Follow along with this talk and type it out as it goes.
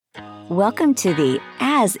Welcome to the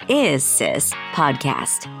As Is Sis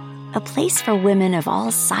podcast, a place for women of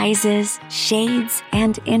all sizes, shades,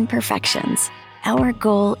 and imperfections. Our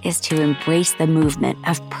goal is to embrace the movement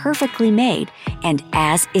of perfectly made and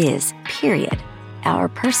as is, period. Our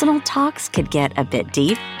personal talks could get a bit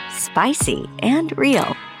deep, spicy, and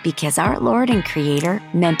real because our Lord and Creator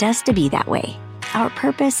meant us to be that way. Our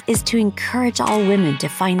purpose is to encourage all women to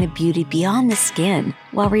find the beauty beyond the skin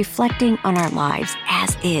while reflecting on our lives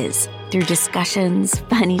as is through discussions,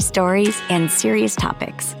 funny stories, and serious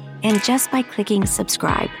topics. And just by clicking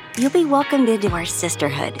subscribe, you'll be welcomed into our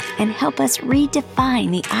sisterhood and help us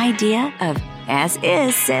redefine the idea of as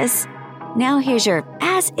is, sis. Now here's your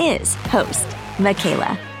as is host,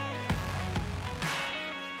 Michaela.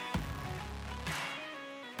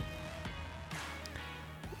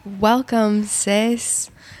 Welcome,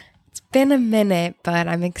 sis. It's been a minute, but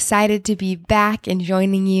I'm excited to be back and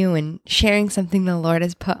joining you and sharing something the Lord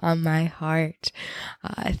has put on my heart.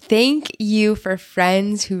 Thank you for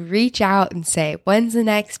friends who reach out and say, when's the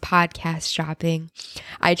next podcast dropping?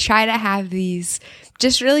 I try to have these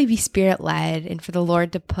just really be spirit-led and for the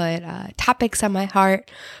Lord to put topics on my heart,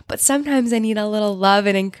 but sometimes I need a little love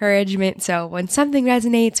and encouragement. So when something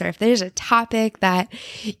resonates or if there's a topic that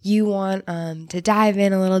you want to dive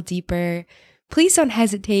in a little deeper, please don't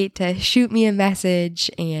hesitate to shoot me a message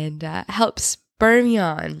and help spur me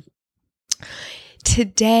on.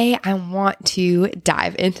 Today, I want to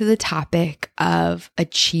dive into the topic of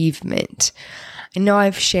achievement. I know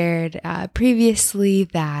I've shared previously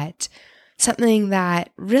that something that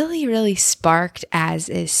really sparked As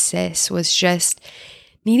Is Sis was just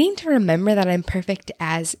needing to remember that I'm perfect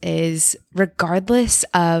as is regardless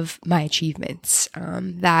of my achievements.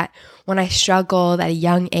 That when I struggled at a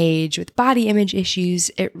young age with body image issues,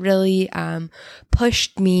 it really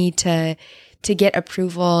pushed me to get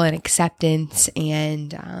approval and acceptance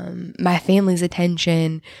and my family's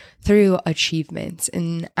attention through achievements.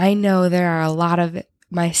 And I know there are a lot of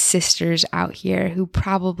my sisters out here who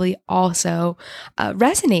probably also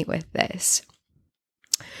resonate with this.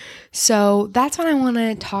 So that's what I want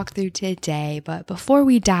to talk through today. But before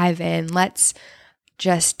we dive in, let's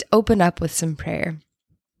just open up with some prayer.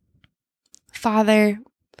 Father,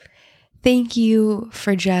 thank you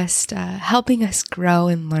for just helping us grow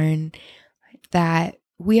and learn that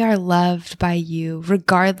we are loved by you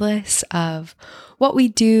regardless of what we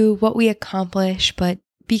do, what we accomplish, but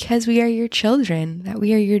because we are your children, that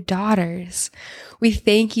we are your daughters. We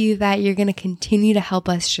thank you that you're going to continue to help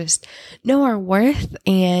us just know our worth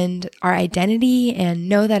and our identity and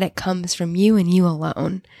know that it comes from you and you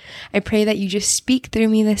alone. I pray that you just speak through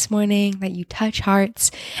me this morning, that you touch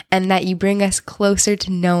hearts, and that you bring us closer to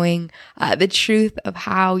knowing the truth of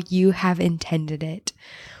how you have intended it.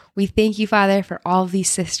 We thank you, Father, for all of these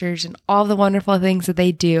sisters and all the wonderful things that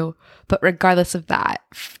they do. But regardless of that,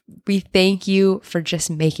 we thank you for just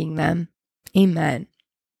making them. Amen.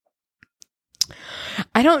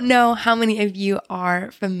 I don't know how many of you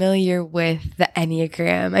are familiar with the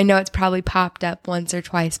Enneagram. I know it's probably popped up once or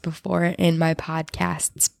twice before in my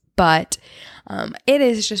podcasts, but it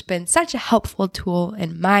has just been such a helpful tool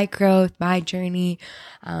in my growth, my journey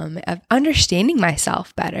of understanding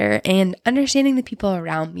myself better and understanding the people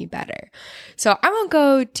around me better. So I won't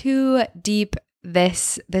go too deep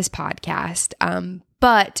this podcast,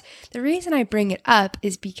 but the reason I bring it up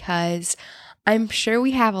is because I'm sure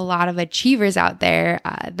we have a lot of achievers out there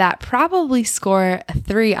that probably score a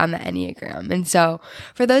 3 on the Enneagram. And so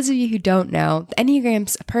for those of you who don't know, the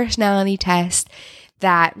Enneagram's a personality test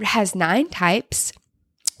that has 9 types,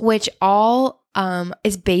 which all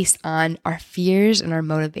is based on our fears and our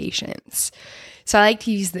motivations. So I like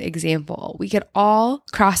to use the example. We could all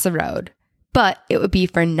cross the road, but it would be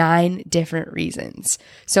for 9 different reasons.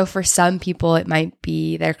 So for some people, it might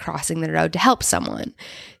be they're crossing the road to help someone.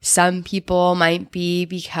 Some people might be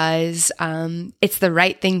because it's the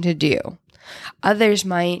right thing to do. Others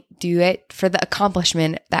might do it for the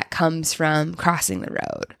accomplishment that comes from crossing the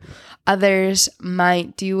road. Others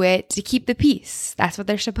might do it to keep the peace. That's what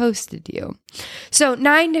they're supposed to do. So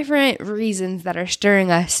 9 different reasons that are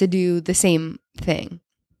stirring us to do the same thing.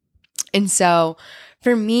 And so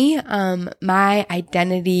for me, my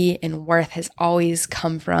identity and worth has always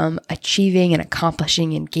come from achieving and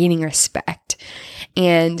accomplishing and gaining respect.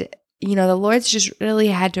 And you know, the Lord's just really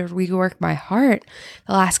had to rework my heart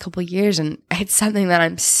the last couple of years, and it's something that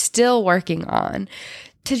I'm still working on.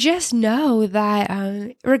 To just know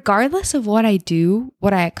that regardless of what I do,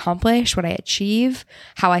 what I accomplish, what I achieve,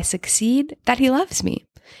 how I succeed, that He loves me.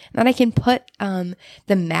 And that I can put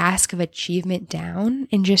the mask of achievement down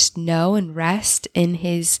and just know and rest in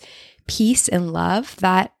His peace and love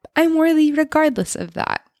that I'm worthy regardless of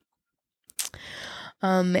that.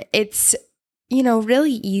 It's,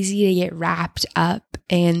 really easy to get wrapped up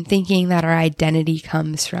in thinking that our identity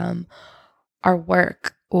comes from our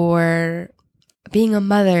work or being a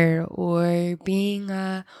mother or being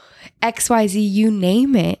a XYZ, you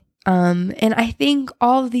name it. And I think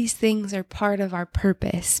all of these things are part of our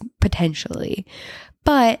purpose, potentially,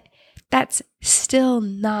 but that's still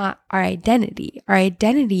not our identity. Our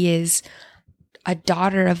identity is a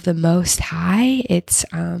daughter of the Most High. It's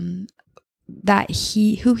that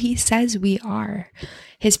who he says we are,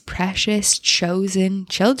 his precious chosen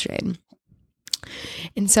children.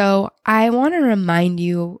 And so I want to remind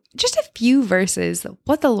you just a few verses of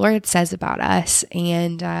what the Lord says about us.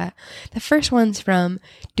 And the first one's from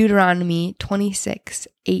Deuteronomy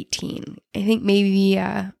 26:18. I think maybe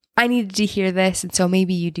I needed to hear this, and so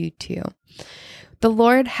maybe you do too. The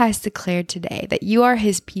Lord has declared today that you are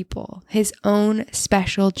his people, his own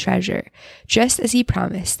special treasure, just as he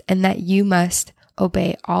promised, and that you must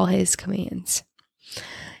obey all his commands.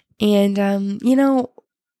 And,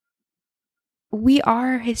 we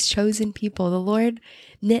are his chosen people. The Lord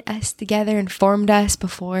knit us together and formed us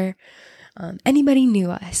before anybody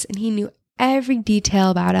knew us, and he knew every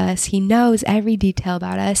detail about us. He knows every detail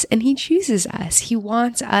about us, and he chooses us. He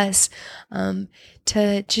wants us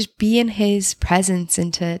to just be in his presence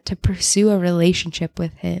and to pursue a relationship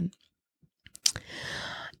with him.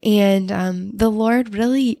 And the Lord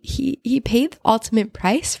really, he paid the ultimate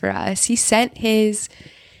price for us. He sent his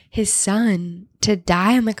son to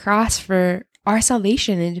die on the cross for our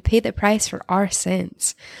salvation and to pay the price for our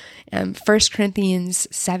sins. 1 Corinthians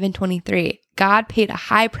 7:23, God paid a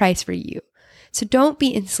high price for you. So don't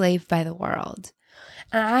be enslaved by the world.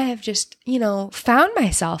 And I have just, found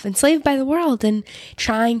myself enslaved by the world and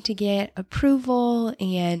trying to get approval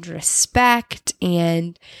and respect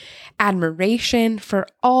and admiration for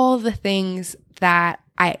all the things that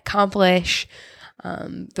I accomplish,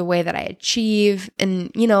 the way that I achieve.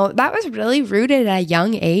 And, that was really rooted at a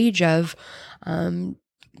young age of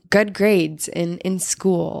good grades in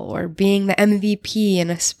school or being the MVP in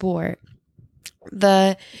a sport.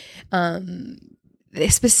 The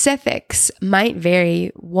specifics might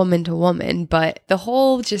vary woman to woman, but the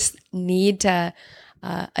whole just need to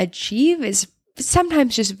achieve is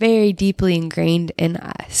sometimes just very deeply ingrained in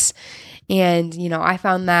us. And, I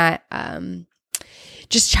found that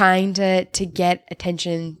just trying to get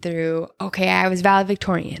attention through, okay, I was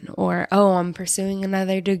valedictorian, or, oh, I'm pursuing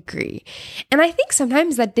another degree. And I think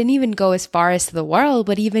sometimes that didn't even go as far as to the world,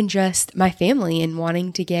 but even just my family and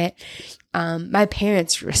wanting to get my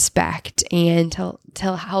parents' respect and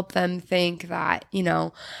to help them think that,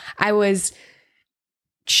 I was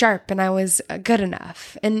sharp and I was good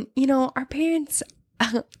enough. And, our parents,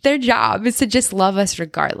 their job is to just love us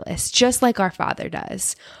regardless, just like our Father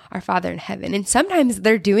does, our Father in heaven. And sometimes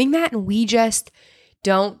they're doing that and we just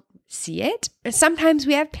don't see it. Sometimes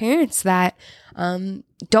we have parents that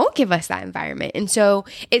don't give us that environment. And so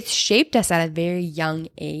it's shaped us at a very young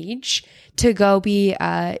age to go be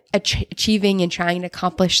achieving and trying to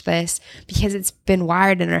accomplish this because it's been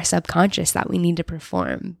wired in our subconscious that we need to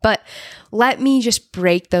perform. But let me just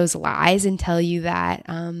break those lies and tell you that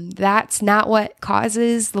that's not what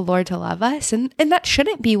causes the Lord to love us. And that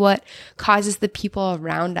shouldn't be what causes the people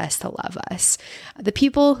around us to love us. The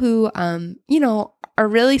people who, are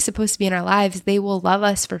really supposed to be in our lives, they will love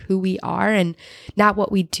us for who we are and not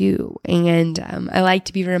what we do. And I like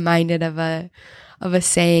to be reminded of a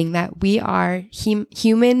saying that we are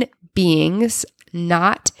human beings,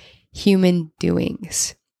 not human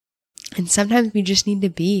doings. And sometimes we just need to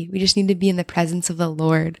be in the presence of the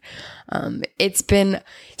Lord. It's been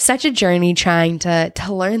such a journey trying to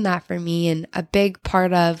learn that for me. And a big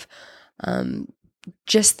part of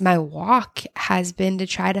just my walk has been to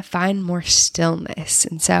try to find more stillness.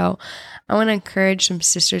 And so I want to encourage some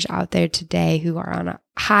sisters out there today who are on a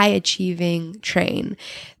high achieving train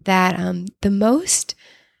that the most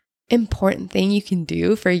important thing you can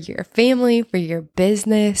do for your family, for your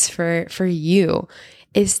business, for you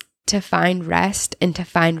is to find rest and to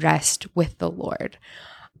find rest with the Lord.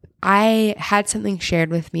 I had something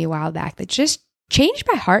shared with me a while back that just changed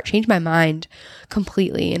my heart, changed my mind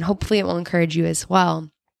completely. And hopefully it will encourage you as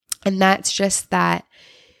well. And that's just that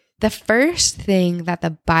the first thing that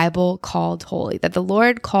the Bible called holy, that the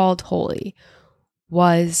Lord called holy,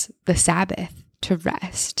 was the Sabbath, to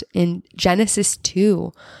rest. In Genesis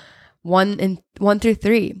 2, 1 through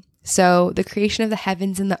 3. So the creation of the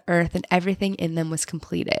heavens and the earth and everything in them was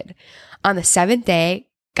completed. On the seventh day,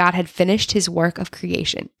 God had finished his work of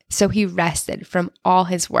creation. So he rested from all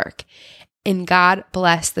his work. And God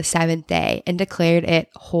blessed the seventh day and declared it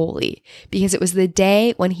holy, because it was the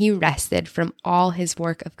day when he rested from all his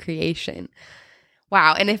work of creation.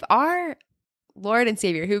 Wow. And if our Lord and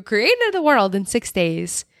Savior, who created the world in 6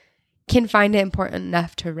 days, can find it important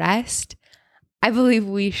enough to rest, I believe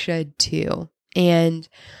we should too. And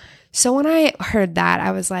so when I heard that,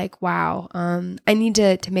 I was like, wow, I need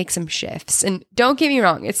to make some shifts. And don't get me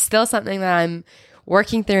wrong, it's still something that I'm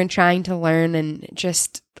working through and trying to learn and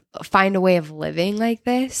just find a way of living like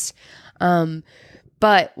this.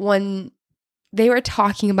 But when they were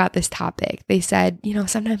talking about this topic, they said,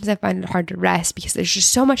 sometimes I find it hard to rest because there's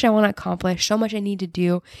just so much I want to accomplish, so much I need to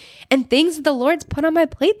do, and things that the Lord's put on my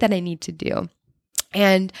plate that I need to do.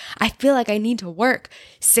 And I feel like I need to work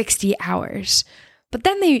 60 hours. But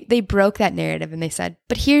then they broke that narrative and they said,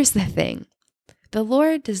 but here's the thing. The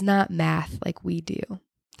Lord does not math like we do.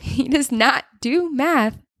 He does not do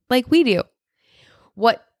math like we do.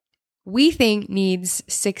 What we think needs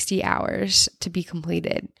 60 hours to be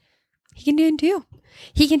completed, He can do it too.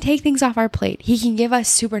 He can take things off our plate. He can give us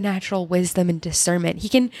supernatural wisdom and discernment. He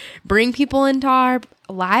can bring people into our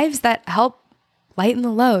lives that help lighten the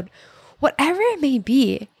load. Whatever it may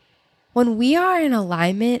be, when we are in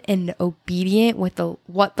alignment and obedient with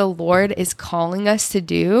what the Lord is calling us to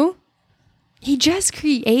do, He just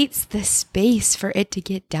creates the space for it to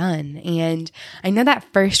get done. And I know that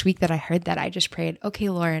first week that I heard that, I just prayed, okay,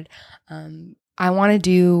 Lord, I want to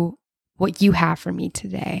do what you have for me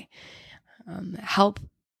today. Help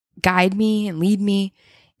guide me and lead me.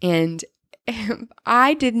 And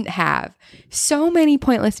I didn't have so many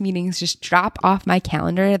pointless meetings just drop off my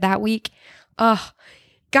calendar that week. Oh,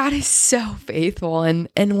 God is so faithful.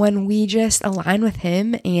 And when we just align with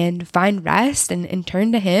Him and find rest and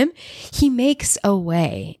turn to Him, He makes a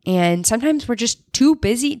way. And sometimes we're just too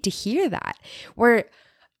busy to hear that. We're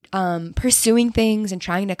pursuing things and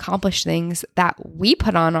trying to accomplish things that we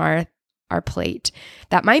put on our plate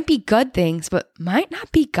that might be good things, but might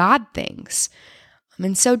not be God things.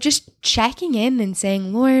 And so just checking in and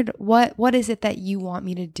saying, Lord, what is it that you want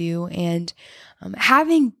me to do? And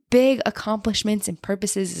having big accomplishments and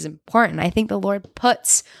purposes is important. I think the Lord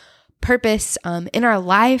puts purpose in our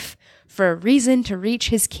life for a reason, to reach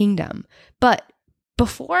His kingdom. But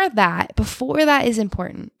before that is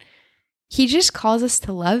important, He just calls us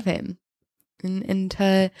to love Him and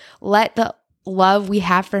to let the love we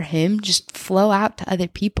have for Him just flow out to other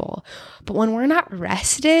people. But when we're not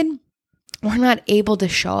rested, we're not able to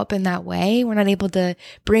show up in that way. We're not able to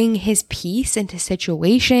bring His peace into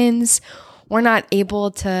situations. We're not able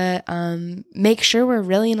to make sure we're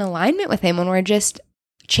really in alignment with Him when we're just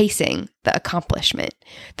chasing the accomplishment,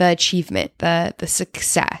 the achievement, the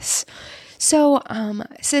success. So,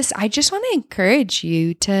 sis, I just want to encourage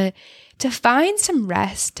you to find some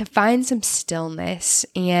rest, to find some stillness.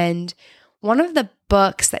 And one of the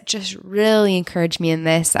books that just really encouraged me in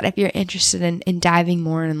this, that if you're interested in diving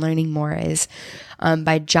more and learning more, is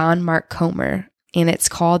by John Mark Comer. And it's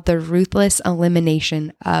called The Ruthless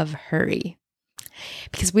Elimination of Hurry.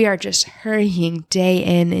 Because we are just hurrying day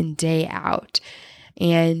in and day out.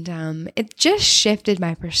 And it just shifted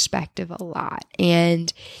my perspective a lot.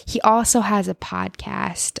 And he also has a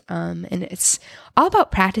podcast, and it's all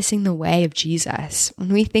about practicing the way of Jesus. When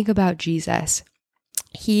we think about Jesus,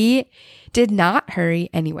 He did not hurry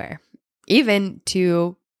anywhere, even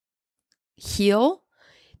to heal,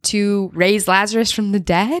 to raise Lazarus from the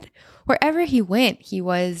dead. Wherever He went, He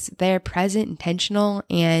was there, present, intentional,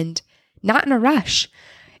 and not in a rush.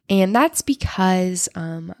 And that's because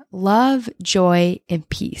love, joy, and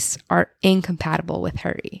peace are incompatible with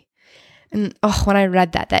hurry. And when I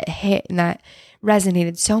read that hit and that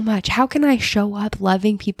resonated so much. How can I show up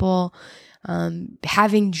loving people,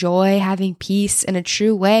 having joy, having peace in a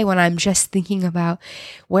true way when I'm just thinking about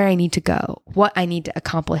where I need to go, what I need to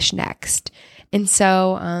accomplish next? And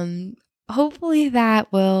so hopefully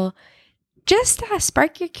that will just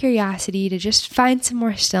spark your curiosity to just find some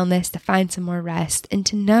more stillness, to find some more rest, and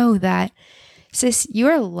to know that, sis, you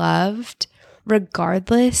are loved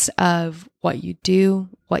regardless of what you do,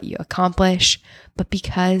 what you accomplish, but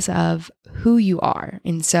because of who you are.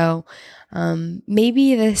 And so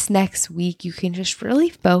maybe this next week you can just really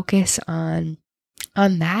focus on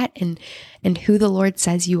that and who the Lord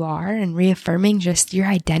says you are, and reaffirming just your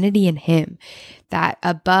identity in Him, that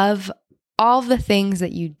above all the things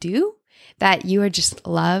that you do, that you are just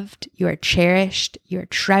loved, you are cherished, you are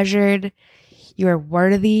treasured, you are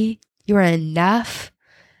worthy, you are enough,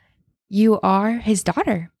 you are His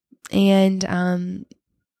daughter. And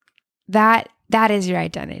that is your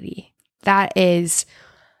identity. That is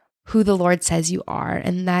who the Lord says you are,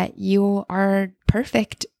 and that you are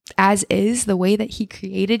perfect as is, the way that He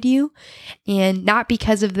created you, and not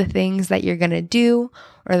because of the things that you're going to do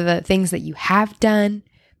or the things that you have done,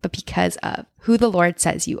 but because of who the Lord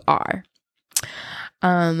says you are.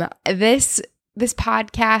 This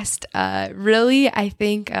podcast really, I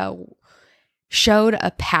think, showed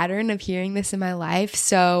a pattern of hearing this in my life.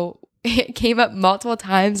 So it came up multiple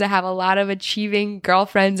times. I have a lot of achieving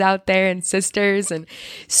girlfriends out there and sisters. And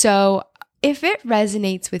so if it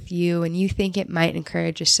resonates with you and you think it might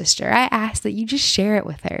encourage a sister, I ask that you just share it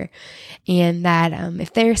with her. And that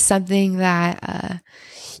if there's something that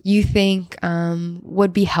you think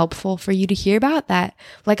would be helpful for you to hear about, that,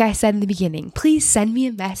 like I said in the beginning, please send me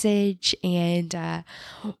a message and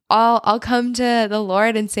I'll come to the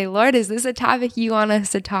Lord and say, Lord, is this a topic you want us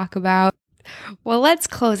to talk about? Well, let's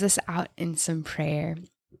close this out in some prayer.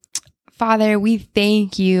 Father, we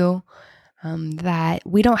thank you that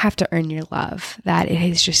we don't have to earn your love, that it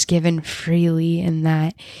is just given freely, and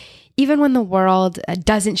that even when the world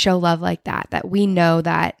doesn't show love like that, that we know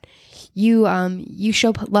that you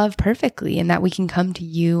show love perfectly, and that we can come to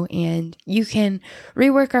you and you can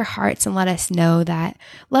rework our hearts and let us know that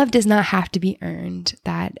love does not have to be earned,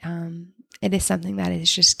 that it is something that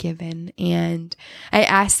is just given. And I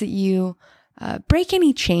ask that you break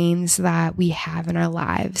any chains that we have in our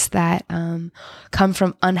lives that come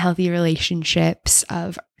from unhealthy relationships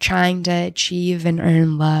of trying to achieve and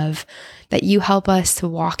earn love, that you help us to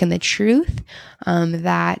walk in the truth,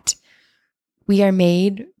 that we are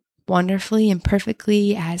made wonderfully and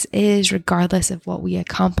perfectly as is, regardless of what we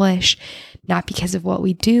accomplish, not because of what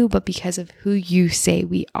we do, but because of who you say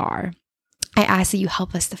we are. I ask that you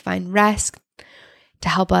help us to find rest, to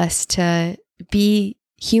help us to be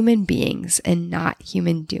human beings and not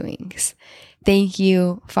human doings. Thank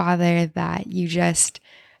you, Father, that you just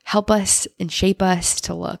help us and shape us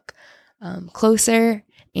to look closer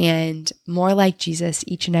and more like Jesus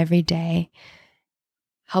each and every day.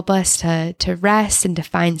 Help us to rest and to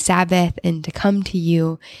find Sabbath and to come to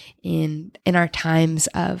you in our times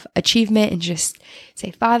of achievement and just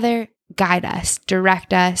say, Father, guide us,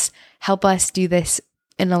 direct us, help us do this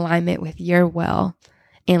in alignment with your will,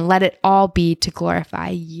 and let it all be to glorify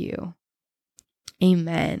you.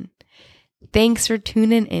 Amen. Thanks for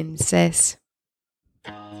tuning in, sis.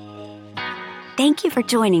 Thank you for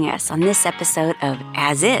joining us on this episode of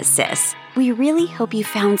As Is, Sis. We really hope you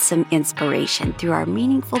found some inspiration through our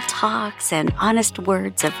meaningful talks and honest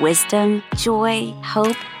words of wisdom, joy,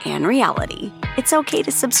 hope, and reality. It's okay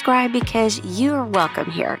to subscribe because you're welcome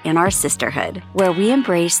here in our sisterhood, where we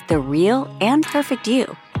embrace the real and perfect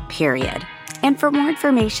you, period. And for more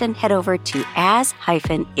information, head over to as-is-sis.com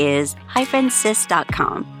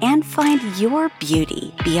and find your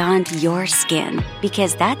beauty beyond your skin,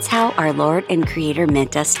 because that's how our Lord and Creator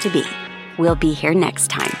meant us to be. We'll be here next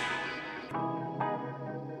time.